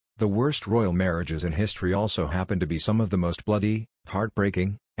The worst royal marriages in history also happen to be some of the most bloody,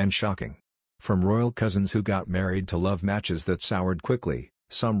 heartbreaking, and shocking. From royal cousins who got married to love matches that soured quickly,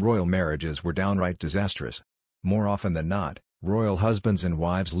 some royal marriages were downright disastrous. More often than not, royal husbands and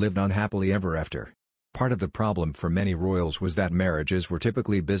wives lived unhappily ever after. Part of the problem for many royals was that marriages were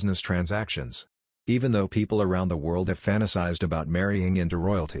typically business transactions. Even though people around the world have fantasized about marrying into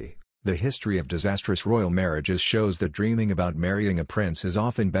royalty, the history of disastrous royal marriages shows that dreaming about marrying a prince is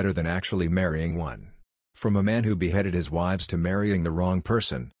often better than actually marrying one. From a man who beheaded his wives to marrying the wrong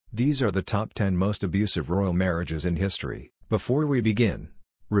person, these are the top 10 most abusive royal marriages in history. Before we begin,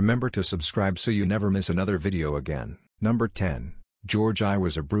 remember to subscribe so you never miss another video again. Number 10. George I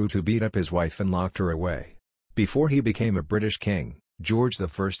was a brute who beat up his wife and locked her away. Before he became a British king, George I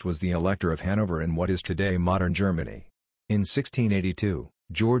was the Elector of Hanover in what is today modern Germany. In 1682,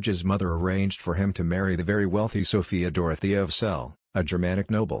 George's mother arranged for him to marry the very wealthy Sophia Dorothea of Celle, a Germanic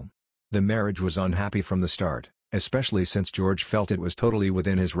noble. The marriage was unhappy from the start, especially since George felt it was totally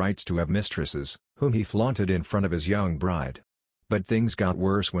within his rights to have mistresses, whom he flaunted in front of his young bride. But things got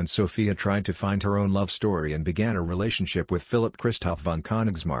worse when Sophia tried to find her own love story and began a relationship with Philip Christoph von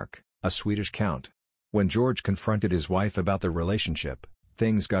Königsmarck, a Swedish count. When George confronted his wife about the relationship,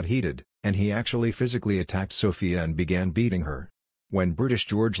 things got heated, and he actually physically attacked Sophia and began beating her. When British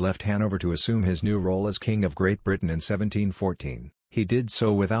George left Hanover to assume his new role as King of Great Britain in 1714, he did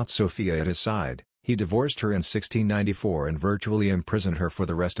so without Sophia at his side. He divorced her in 1694 and virtually imprisoned her for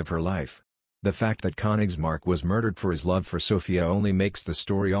the rest of her life. The fact that Königsmarck was murdered for his love for Sophia only makes the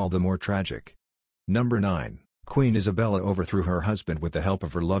story all the more tragic. Number 9. Queen Isabella overthrew her husband with the help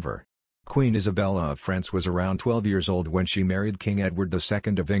of her lover. Queen Isabella of France was around 12 years old when she married King Edward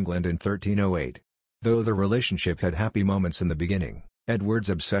II of England in 1308. Though the relationship had happy moments in the beginning, Edward's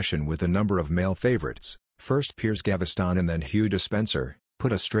obsession with a number of male favorites, first Piers Gaveston and then Hugh Despenser,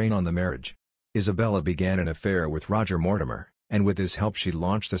 put a strain on the marriage. Isabella began an affair with Roger Mortimer, and with his help she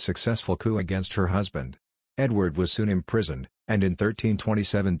launched a successful coup against her husband. Edward was soon imprisoned, and in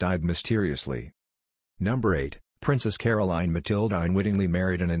 1327 died mysteriously. Number 8. Princess Caroline Matilda unwittingly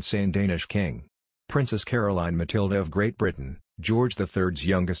married an insane Danish king. Princess Caroline Matilda of Great Britain, George III's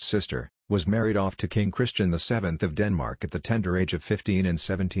youngest sister, was married off to King Christian VII of Denmark at the tender age of 15 in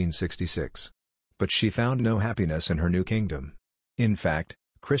 1766. But she found no happiness in her new kingdom. In fact,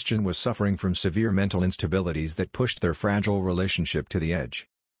 Christian was suffering from severe mental instabilities that pushed their fragile relationship to the edge.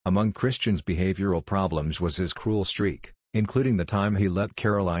 Among Christian's behavioral problems was his cruel streak, including the time he let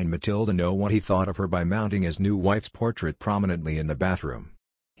Caroline Matilda know what he thought of her by mounting his new wife's portrait prominently in the bathroom.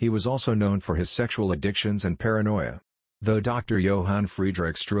 He was also known for his sexual addictions and paranoia. Though Dr. Johann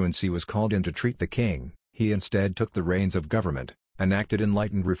Friedrich Struensee was called in to treat the king, he instead took the reins of government, enacted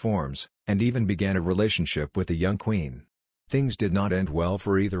enlightened reforms, and even began a relationship with the young queen. Things did not end well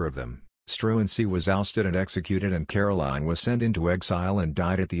for either of them. Struensee was ousted and executed and Caroline was sent into exile and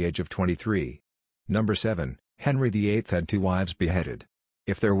died at the age of 23. Number 7. Henry VIII had 2 wives beheaded.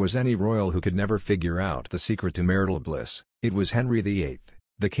 If there was any royal who could never figure out the secret to marital bliss, it was Henry VIII,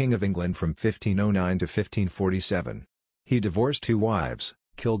 the King of England from 1509 to 1547. He divorced 2 wives,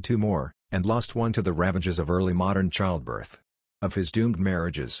 killed 2 more, and lost one to the ravages of early modern childbirth. Of his doomed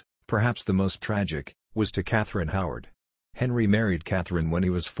marriages, perhaps the most tragic, was to Catherine Howard. Henry married Catherine when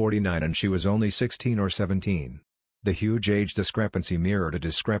he was 49 and she was only 16 or 17. The huge age discrepancy mirrored a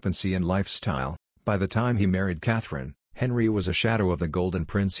discrepancy in lifestyle. By the time he married Catherine, Henry was a shadow of the golden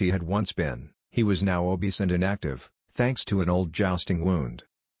prince he had once been. He was now obese and inactive, thanks to an old jousting wound.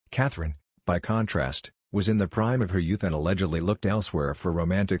 Catherine, by contrast, was in the prime of her youth and allegedly looked elsewhere for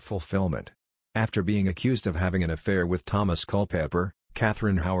romantic fulfillment. After being accused of having an affair with Thomas Culpeper,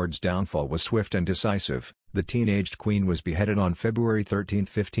 Catherine Howard's downfall was swift and decisive. The teenaged queen was beheaded on February 13,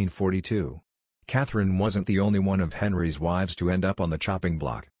 1542. Catherine wasn't the only one of Henry's wives to end up on the chopping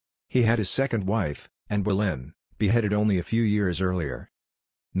block. He had his second wife, Anne Boleyn, beheaded only a few years earlier.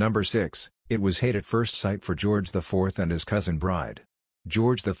 Number 6. It was hate at first sight for George IV and his cousin bride.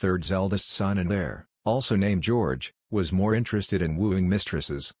 George III's eldest son and heir, also named George, was more interested in wooing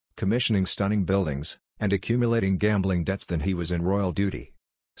mistresses, commissioning stunning buildings, and accumulating gambling debts than he was in royal duty.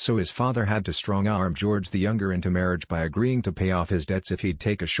 So his father had to strong-arm George the Younger into marriage by agreeing to pay off his debts if he'd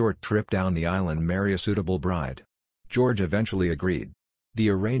take a short trip down the island and marry a suitable bride. George eventually agreed. The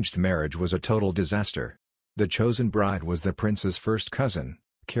arranged marriage was a total disaster. The chosen bride was the prince's first cousin,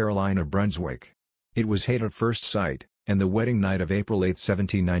 Caroline of Brunswick. It was hate at first sight, and the wedding night of April 8,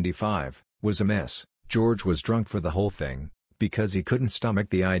 1795, was a mess. George was drunk for the whole thing, because he couldn't stomach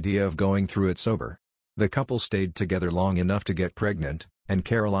the idea of going through it sober. The couple stayed together long enough to get pregnant, and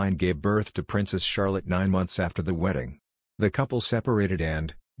Caroline gave birth to Princess Charlotte 9 months after the wedding. The couple separated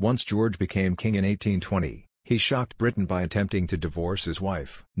and, Once George became king in 1820, he shocked Britain by attempting to divorce his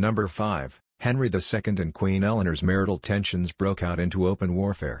wife. Number 5. Henry II and Queen Eleanor's marital tensions broke out into open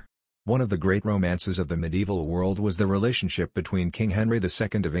warfare. One of the great romances of the medieval world was the relationship between King Henry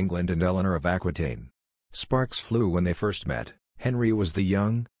II of England and Eleanor of Aquitaine. Sparks flew when they first met. Henry was the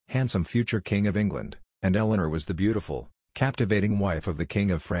young, handsome future King of England, and Eleanor was the beautiful, captivating wife of the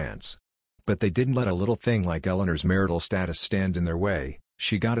King of France. But they didn't let a little thing like Eleanor's marital status stand in their way.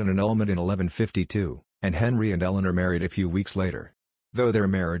 She got an annulment in 1152, and Henry and Eleanor married a few weeks later. Though their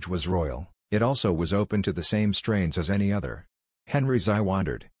marriage was royal, it also was open to the same strains as any other. Henry's eye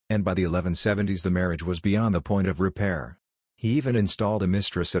wandered, and by the 1170s the marriage was beyond the point of repair. He even installed a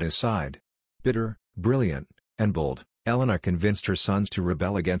mistress at his side. Bitter, brilliant, and bold, Eleanor convinced her sons to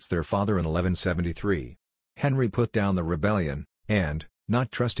rebel against their father in 1173. Henry put down the rebellion, and,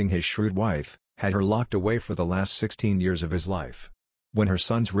 not trusting his shrewd wife, had her locked away for the last 16 years of his life. When her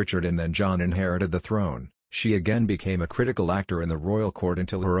sons Richard and then John inherited the throne, she again became a critical actor in the royal court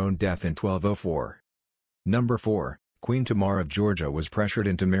until her own death in 1204. Number 4. Queen Tamar of Georgia was pressured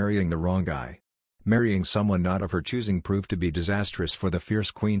into marrying the wrong guy. Marrying someone not of her choosing proved to be disastrous for the fierce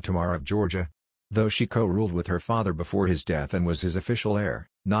Queen Tamar of Georgia. Though she co-ruled with her father before his death and was his official heir,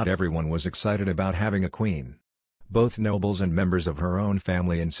 not everyone was excited about having a queen. Both nobles and members of her own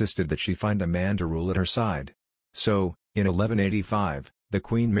family insisted that she find a man to rule at her side. So, in 1185, the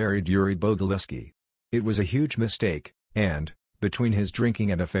queen married Yuri Bogolyski. It was a huge mistake, and, between his drinking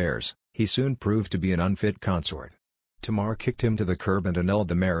and affairs, he soon proved to be an unfit consort. Tamar kicked him to the curb and annulled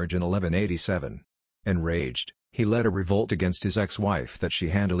the marriage in 1187. Enraged, he led a revolt against his ex-wife that she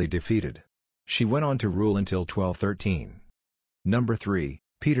handily defeated. She went on to rule until 1213. Number 3.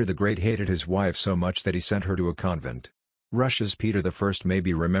 Peter the Great hated his wife so much that he sent her to a convent. Russia's Peter I may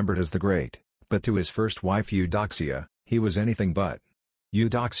be remembered as the Great, but to his first wife Eudoxia, he was anything but.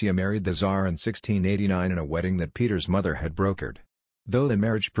 Eudoxia married the Tsar in 1689 in a wedding that Peter's mother had brokered. Though the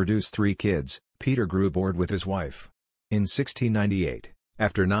marriage produced 3 kids, Peter grew bored with his wife. In 1698,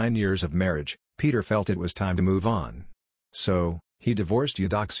 after 9 years of marriage, Peter felt it was time to move on. So, he divorced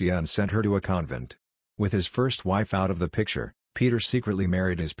Eudoxia and sent her to a convent. With his first wife out of the picture, Peter secretly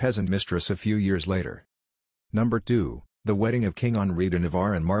married his peasant mistress a few years later. Number 2. The wedding of King Henri de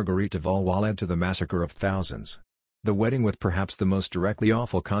Navarre and Marguerite de Valois led to the massacre of thousands. The wedding with perhaps the most directly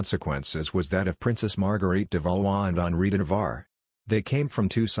awful consequences was that of Princess Marguerite de Valois and Henri de Navarre. They came from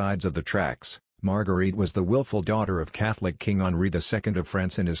 2 sides of the tracks. Marguerite was the willful daughter of Catholic King Henri II of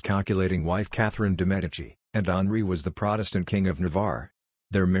France and his calculating wife Catherine de' Medici, and Henri was the Protestant King of Navarre.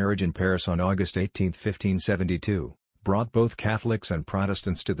 Their marriage in Paris on August 18, 1572, brought both Catholics and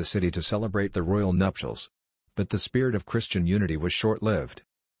Protestants to the city to celebrate the royal nuptials. But the spirit of Christian unity was short-lived.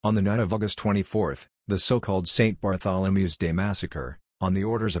 On the night of August 24, the so-called St. Bartholomew's Day massacre, on the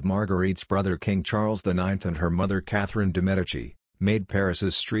orders of Marguerite's brother King Charles IX and her mother Catherine de' Medici, made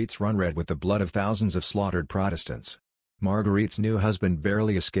Paris's streets run red with the blood of thousands of slaughtered Protestants. Marguerite's new husband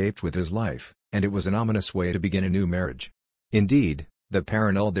barely escaped with his life, and it was an ominous way to begin a new marriage. Indeed, the pair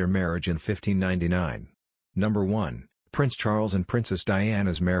annulled their marriage in 1599. Number 1. Prince Charles and Princess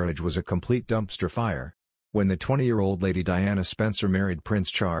Diana's marriage was a complete dumpster fire. When the 20-year-old Lady Diana Spencer married Prince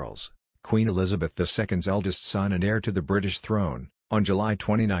Charles, Queen Elizabeth II's eldest son and heir to the British throne, on July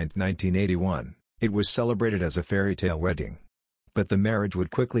 29, 1981, it was celebrated as a fairy tale wedding. But the marriage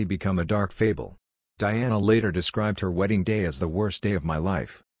would quickly become a dark fable. Diana later described her wedding day as the worst day of my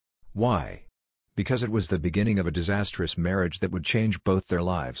life. Why? Because it was the beginning of a disastrous marriage that would change both their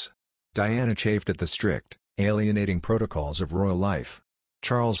lives. Diana chafed at the strict, alienating protocols of royal life.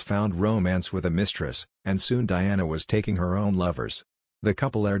 Charles found romance with a mistress, and soon Diana was taking her own lovers. The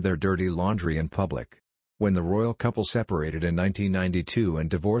couple aired their dirty laundry in public. When the royal couple separated in 1992 and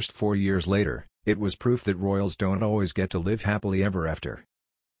divorced 4 years later, it was proof that royals don't always get to live happily ever after.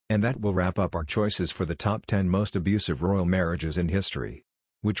 And that will wrap up our choices for the top 10 most abusive royal marriages in history.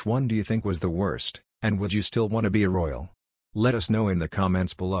 Which one do you think was the worst, and would you still want to be a royal? Let us know in the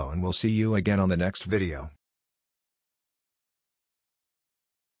comments below and we'll see you again on the next video.